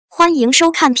欢迎收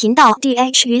看频道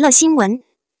D.H 娱乐新闻，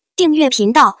订阅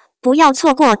频道，不要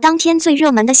错过当天最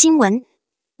热门的新闻。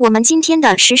我们今天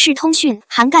的时事通讯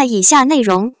涵盖以下内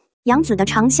容：杨紫的《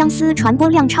长相思》传播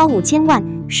量超5000万，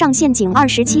上线仅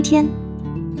27天，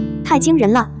太惊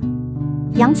人了！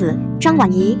杨紫、张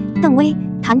晚怡、邓薇、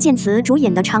谭健慈主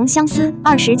演的《长相思》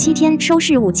27天收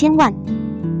视5000万。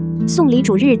送礼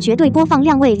主日绝对播放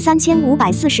量为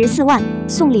3544万，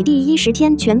送礼第10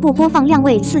天全部播放量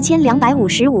为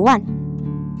4255万。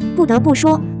不得不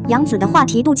说，杨紫的话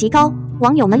题度极高，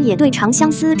网友们也对《长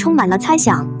相思》充满了猜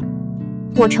想。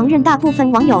我承认大部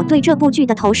分网友对这部剧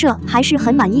的投射还是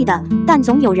很满意的，但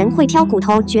总有人会挑骨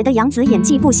头，觉得杨紫演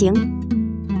技不行。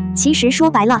其实说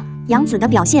白了，杨紫的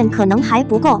表现可能还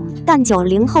不够，但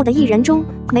90后的艺人中，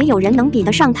没有人能比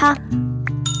得上她。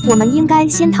我们应该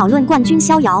先讨论冠军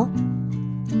逍遥。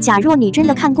假若你真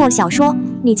的看过小说，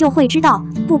你就会知道，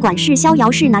不管是逍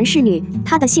遥是男是女，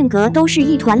他的性格都是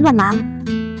一团乱麻。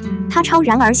他超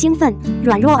然而兴奋，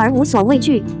软弱而无所畏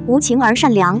惧，无情而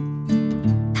善良。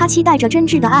他期待着真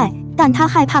挚的爱，但他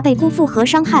害怕被辜负和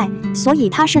伤害，所以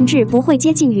他甚至不会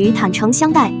接近于坦诚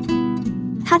相待。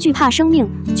他惧怕生命，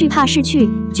惧怕逝去，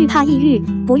惧怕抑郁，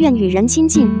不愿与人亲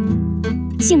近。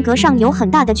性格上有很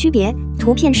大的区别，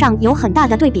图片上有很大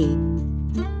的对比。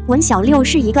文小六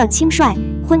是一个轻率、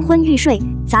昏昏欲睡、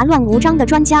杂乱无章的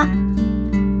专家。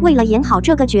为了演好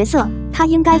这个角色，他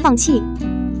应该放弃。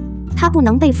他不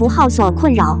能被符号所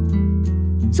困扰，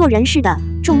做人似的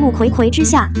众目睽睽之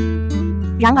下。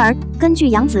然而，根据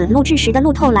杨紫录制时的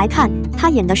路透来看，他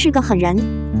演的是个狠人。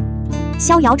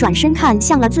逍遥转身看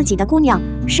向了自己的姑娘，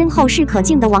身后是可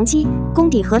敬的王姬，功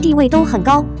底和地位都很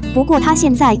高，不过他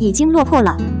现在已经落魄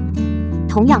了。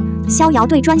同样，逍遥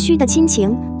对颛顼的亲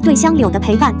情，对香柳的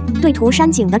陪伴，对涂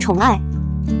山璟的宠爱，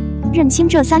认清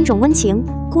这3种温情，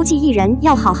估计艺人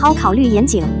要好好考虑严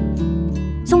谨。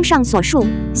综上所述，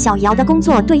小瑶的工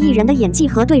作对艺人的演技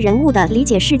和对人物的理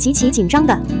解是极其紧张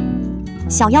的。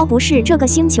小妖不是这个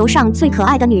星球上最可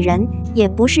爱的女人，也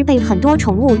不是被很多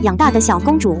宠物养大的小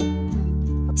公主。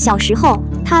小时候，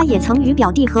她也曾与表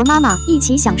弟和妈妈一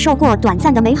起享受过短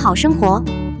暂的美好生活。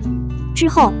之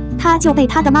后，她就被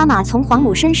她的妈妈从皇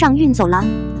母身上运走了。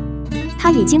她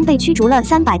已经被驱逐了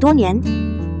300多年，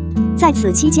在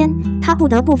此期间，她不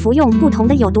得不服用不同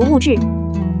的有毒物质。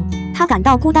她感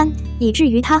到孤单，以至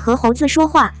于她和猴子说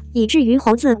话，以至于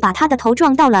猴子把她的头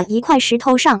撞到了一块石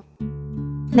头上。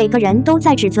每个人都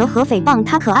在指责和诽谤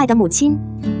她可爱的母亲。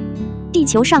地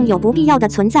球上有不必要的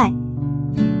存在。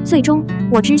最终，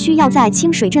我只需要在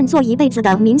清水镇做一辈子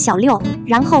的闵小六，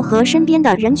然后和身边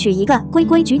的人娶一个规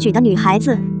规矩矩的女孩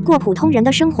子，过普通人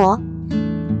的生活。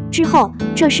之后，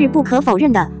这是不可否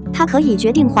认的，她可以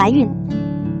决定怀孕，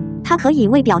她可以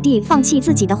为表弟放弃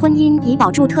自己的婚姻以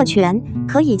保住特权，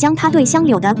可以将他对香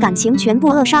柳的感情全部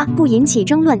扼杀，不引起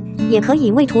争论，也可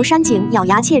以为涂山璟咬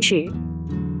牙切齿。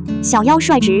小妖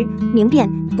率直、明辨、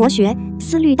博学，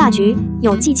思虑大局，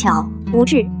有技巧，无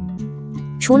智。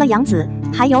除了杨紫，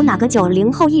还有哪个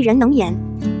90后艺人能演？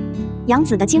杨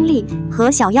紫的经历和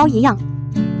小妖一样，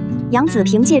杨紫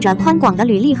凭借着宽广的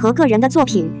履历和个人的作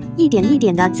品，一点一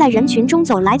点地在人群中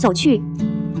走来走去。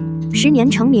10年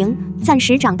成名，暂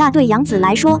时长大对杨紫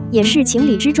来说也是情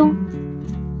理之中。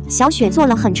小雪做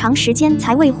了很长时间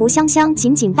才为胡香香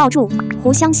紧紧抱住，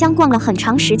胡香香逛了很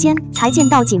长时间才见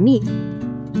到锦觅。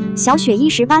小雪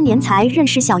18年才认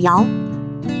识小瑶，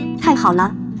太好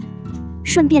了。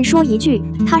顺便说一句，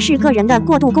它是个人的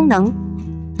过渡功能，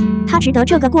它值得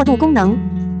这个过渡功能。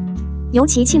尤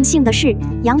其庆幸的是，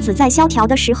杨紫在萧条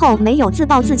的时候没有自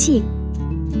暴自弃。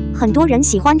很多人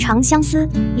喜欢《长相思》，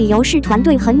理由是团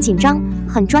队很紧张、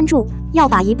很专注，要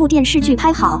把一部电视剧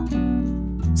拍好。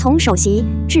从首席、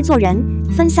制作人、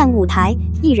分散舞台、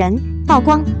艺人、曝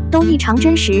光，都异常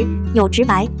真实，有直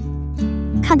白。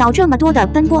看到这么多的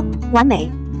奔波、完美，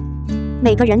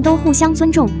每个人都互相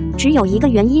尊重，只有一个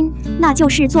原因，那就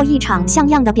是做一场像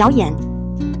样的表演。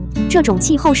这种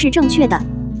气候是正确的，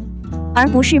而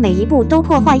不是每一步都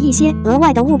破坏一些额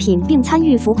外的物品并参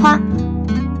与浮夸。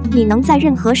你能在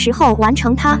任何时候完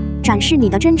成它，展示你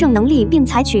的真正能力，并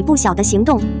采取不小的行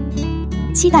动。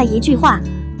期待一句话，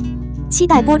期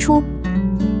待播出。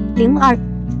02，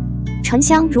沉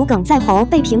香如鲠在喉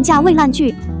被评价为烂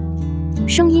剧，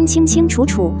声音清清楚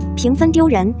楚，评分丢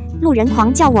人，路人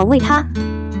狂叫我为他。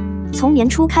从年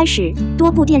初开始，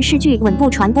多部电视剧稳步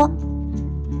传播，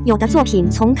有的作品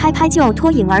从开拍就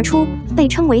脱颖而出，被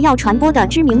称为要传播的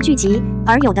知名剧集，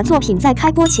而有的作品在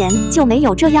开播前就没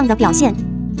有这样的表现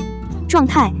状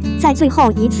态，在最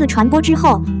后一次传播之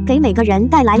后，给每个人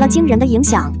带来了惊人的影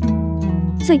响。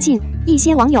最近，一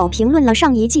些网友评论了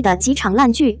上一季的几场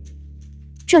烂剧，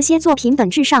这些作品本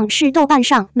质上是豆瓣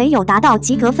上没有达到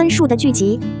及格分数的剧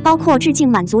集，包括《致敬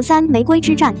满族3》《玫瑰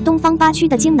之战》《东方八区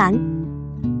的荆南》《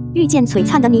遇见璀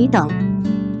璨的你》等。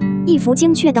一幅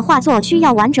精确的画作需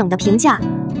要完整的评价。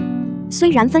虽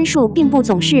然分数并不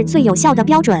总是最有效的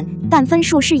标准，但分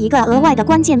数是一个额外的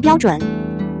关键标准。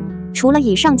除了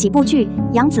以上几部剧，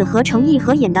杨紫和程毅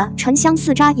合演的《沉香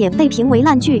四渣》也被评为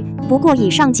烂剧。不过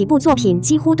以上几部作品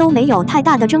几乎都没有太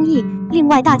大的争议。另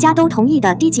外大家都同意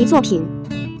的低级作品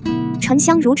《沉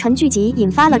香如尘》剧集引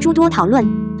发了诸多讨论。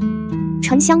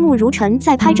沉香木如尘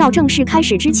在拍照正式开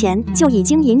始之前就已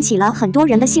经引起了很多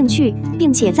人的兴趣，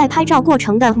并且在拍照过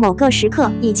程的某个时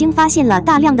刻已经发现了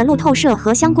大量的路透社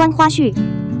和相关花絮。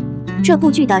这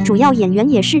部剧的主要演员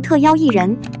也是特邀艺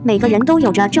人，每个人都有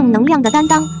着正能量的担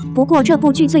当。不过这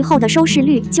部剧最后的收视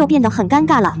率就变得很尴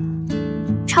尬了，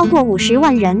超过50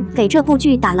万人给这部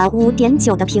剧打了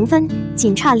5.9的评分，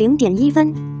仅差0.1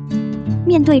分。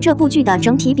面对这部剧的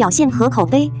整体表现和口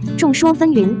碑，众说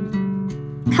纷纭。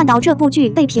看到这部剧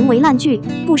被评为烂剧，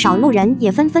不少路人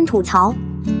也纷纷吐槽。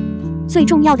最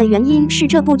重要的原因是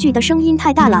这部剧的声音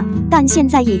太大了，但现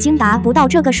在已经达不到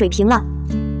这个水平了。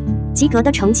及格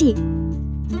的成绩，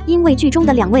因为剧中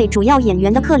的2位主要演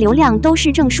员的客流量都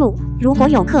是正数，如果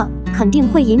有客，肯定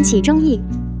会引起争议。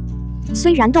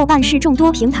虽然豆瓣是众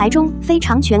多平台中非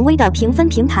常权威的评分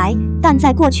平台，但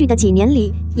在过去的几年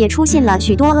里，也出现了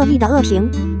许多恶意的恶评。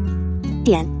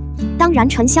当然，《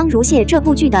沉香如屑》这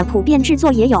部剧的普遍制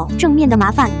作也有正面的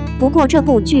麻烦。不过这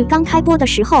部剧刚开播的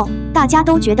时候，大家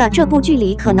都觉得这部剧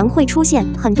里可能会出现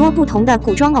很多不同的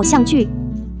古装偶像剧，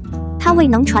它未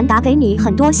能传达给你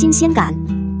很多新鲜感。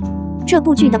这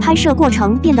部剧的拍摄过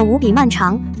程变得无比漫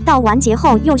长，到完结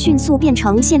后又迅速变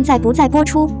成现在不再播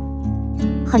出。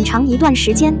很长一段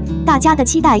时间，大家的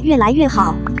期待越来越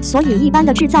好，所以一般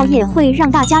的制造业会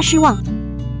让大家失望。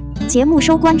节目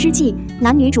收官之际，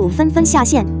男女主纷纷下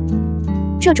线。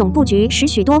这种布局使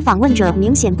许多访问者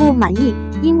明显不满意，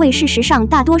因为事实上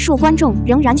大多数观众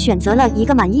仍然选择了一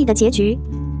个满意的结局。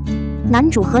男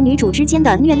主和女主之间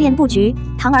的虐恋布局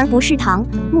堂而不是堂，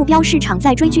目标市场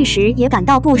在追剧时也感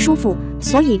到不舒服，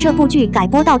所以这部剧改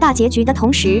播到大结局的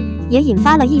同时，也引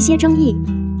发了一些争议。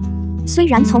虽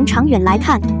然从长远来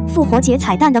看，复活节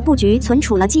彩蛋的布局存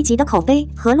储了积极的口碑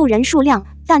和路人数量，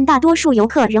但大多数游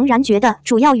客仍然觉得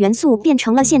主要元素变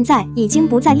成了现在已经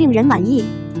不再令人满意。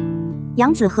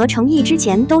杨紫和程毅之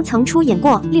前都曾出演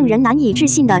过令人难以置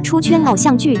信的出圈偶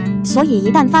像剧，所以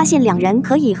一旦发现2人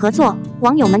可以合作，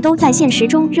网友们都在现实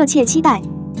中热切期待。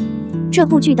这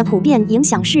部剧的普遍影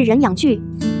响是人养剧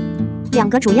，2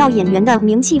个主要演员的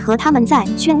名气和他们在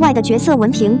圈外的角色文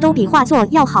凭都比画作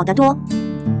要好得多。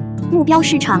目标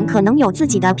市场可能有自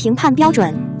己的评判标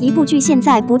准，一部剧现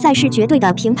在不再是绝对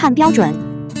的评判标准。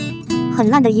很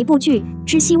烂的一部剧，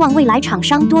只希望未来厂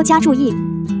商多加注意。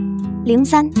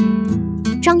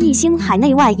张艺兴海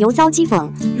内外犹遭讥讽，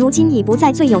如今已不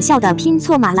再最有效的拼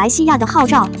错马来西亚的号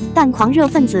召，但狂热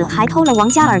分子还偷了王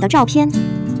嘉尔的照片。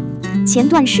前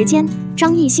段时间，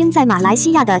张艺兴在马来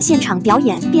西亚的现场表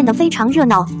演变得非常热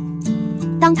闹。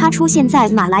当他出现在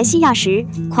马来西亚时，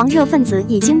狂热分子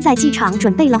已经在机场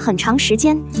准备了很长时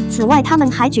间。此外，他们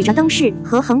还举着灯饰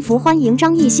和横幅欢迎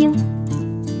张艺兴。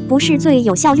不是最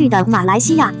有效率的马来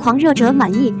西亚狂热者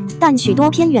满意，但许多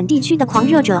偏远地区的狂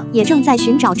热者也正在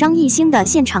寻找张艺兴的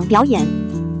现场表演。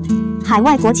海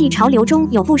外国际潮流中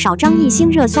有不少张艺兴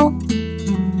热搜，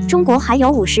中国还有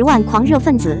50万狂热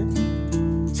分子。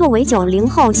作为90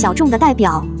后小众的代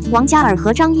表，王嘉尔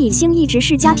和张艺兴一直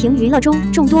是家庭娱乐中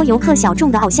众多游客小众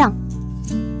的偶像。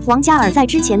王嘉尔在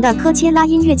之前的科切拉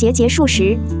音乐节结束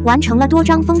时，完成了多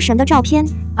张封神的照片，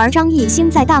而张艺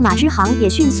兴在大马之行也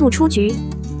迅速出局。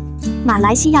马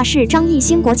来西亚是张艺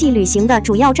兴国际旅行的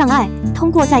主要障碍，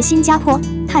通过在新加坡、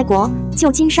泰国、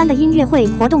旧金山的音乐会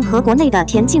活动和国内的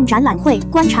田径展览会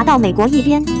观察到美国一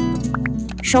边。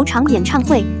首场演唱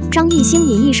会，张艺兴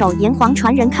以一首《炎黄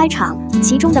传人》开场，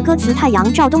其中的歌词“太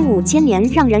阳照东5000年”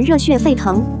让人热血沸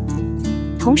腾。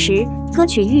同时，歌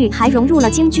曲域还融入了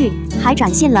京剧，还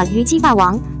展现了虞姬霸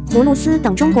王、葫芦丝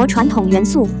等中国传统元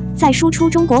素，在输出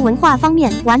中国文化方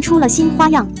面玩出了新花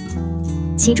样。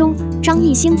其中，张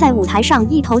艺兴在舞台上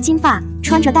一头金发，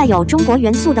穿着带有中国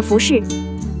元素的服饰，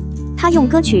他用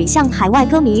歌曲向海外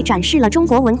歌迷展示了中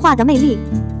国文化的魅力。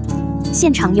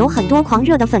现场有很多狂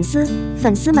热的粉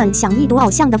丝们想一睹偶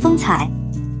像的风采。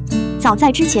早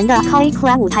在之前的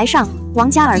K-Club 舞台上，王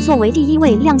嘉尔作为第1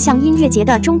位亮相音乐节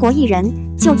的中国艺人，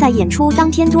就在演出当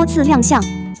天多次亮相，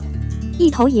一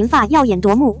头银发耀眼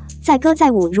夺目，载歌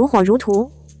载舞如火如荼，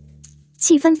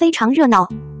气氛非常热闹。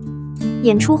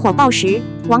演出火爆时，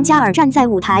王嘉尔站在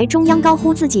舞台中央高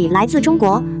呼自己来自中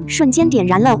国，瞬间点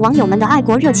燃了网友们的爱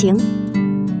国热情。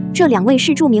这2位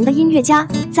是著名的音乐家，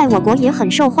在我国也很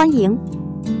受欢迎。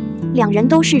2人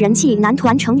都是人气男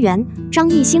团成员，张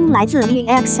艺兴来自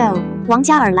EXO， 王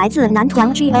嘉尔来自男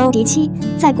团 God7，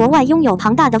 在国外拥有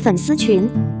庞大的粉丝群。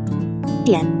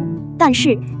但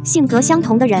是性格相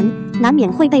同的人，难免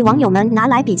会被网友们拿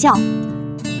来比较。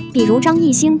比如张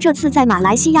艺兴这次在马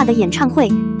来西亚的演唱会，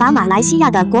把马来西亚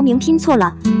的国名拼错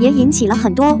了，也引起了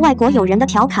很多外国友人的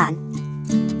调侃。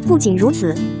不仅如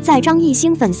此，在张艺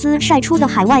兴粉丝晒出的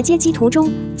海外接机图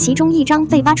中，其中一张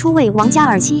被扒出为王嘉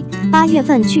尔8月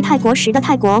份去泰国时的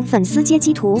泰国粉丝接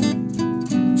机图。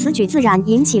此举自然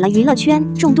引起了娱乐圈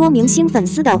众多明星粉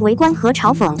丝的围观和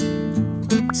嘲讽。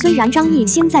虽然张艺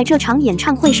兴在这场演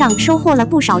唱会上收获了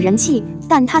不少人气，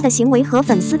但他的行为和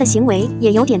粉丝的行为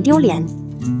也有点丢脸。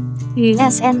与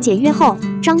SM 解约后，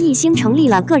张艺兴成立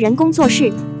了个人工作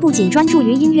室，不仅专注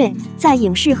于音乐，在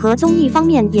影视和综艺方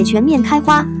面也全面开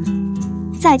花。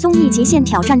在综艺极限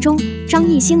挑战中，张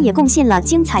艺兴也贡献了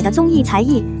精彩的综艺才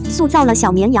艺，塑造了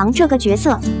小绵羊这个角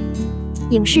色。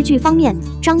影视剧方面，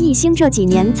张艺兴这几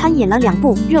年参演了2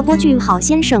部热播剧《好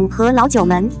先生》和《老九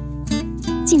门》。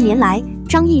近年来，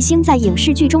张艺兴在影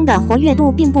视剧中的活跃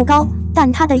度并不高，但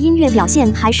他的音乐表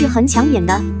现还是很抢眼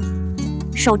的。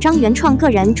首张原创个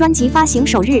人专辑发行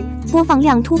首日，播放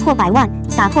量突破100万，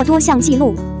打破多项纪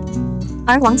录。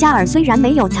而王嘉尔虽然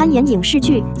没有参演影视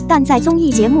剧，但在综艺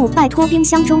节目《拜托冰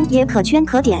箱》中也可圈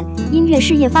可点，音乐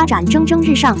事业发展蒸蒸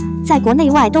日上，在国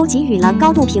内外都给予了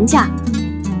高度评价。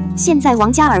现在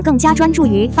王嘉尔更加专注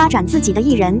于发展自己的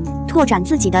艺人，拓展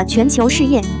自己的全球事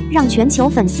业，让全球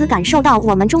粉丝感受到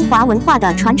我们中华文化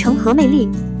的传承和魅力。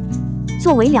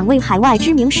作为2位海外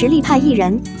知名实力派艺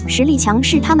人，实力强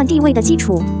是他们地位的基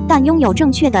础，但拥有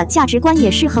正确的价值观也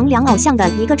是衡量偶像的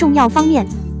一个重要方面。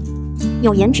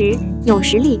有颜值、有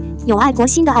实力、有爱国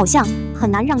心的偶像，很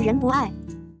难让人不爱。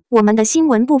我们的新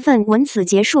闻部分文此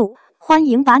结束，欢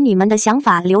迎把你们的想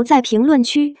法留在评论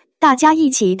区，大家一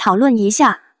起讨论一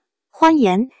下。欢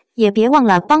迎，也别忘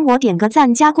了帮我点个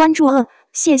赞加关注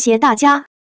谢谢大家。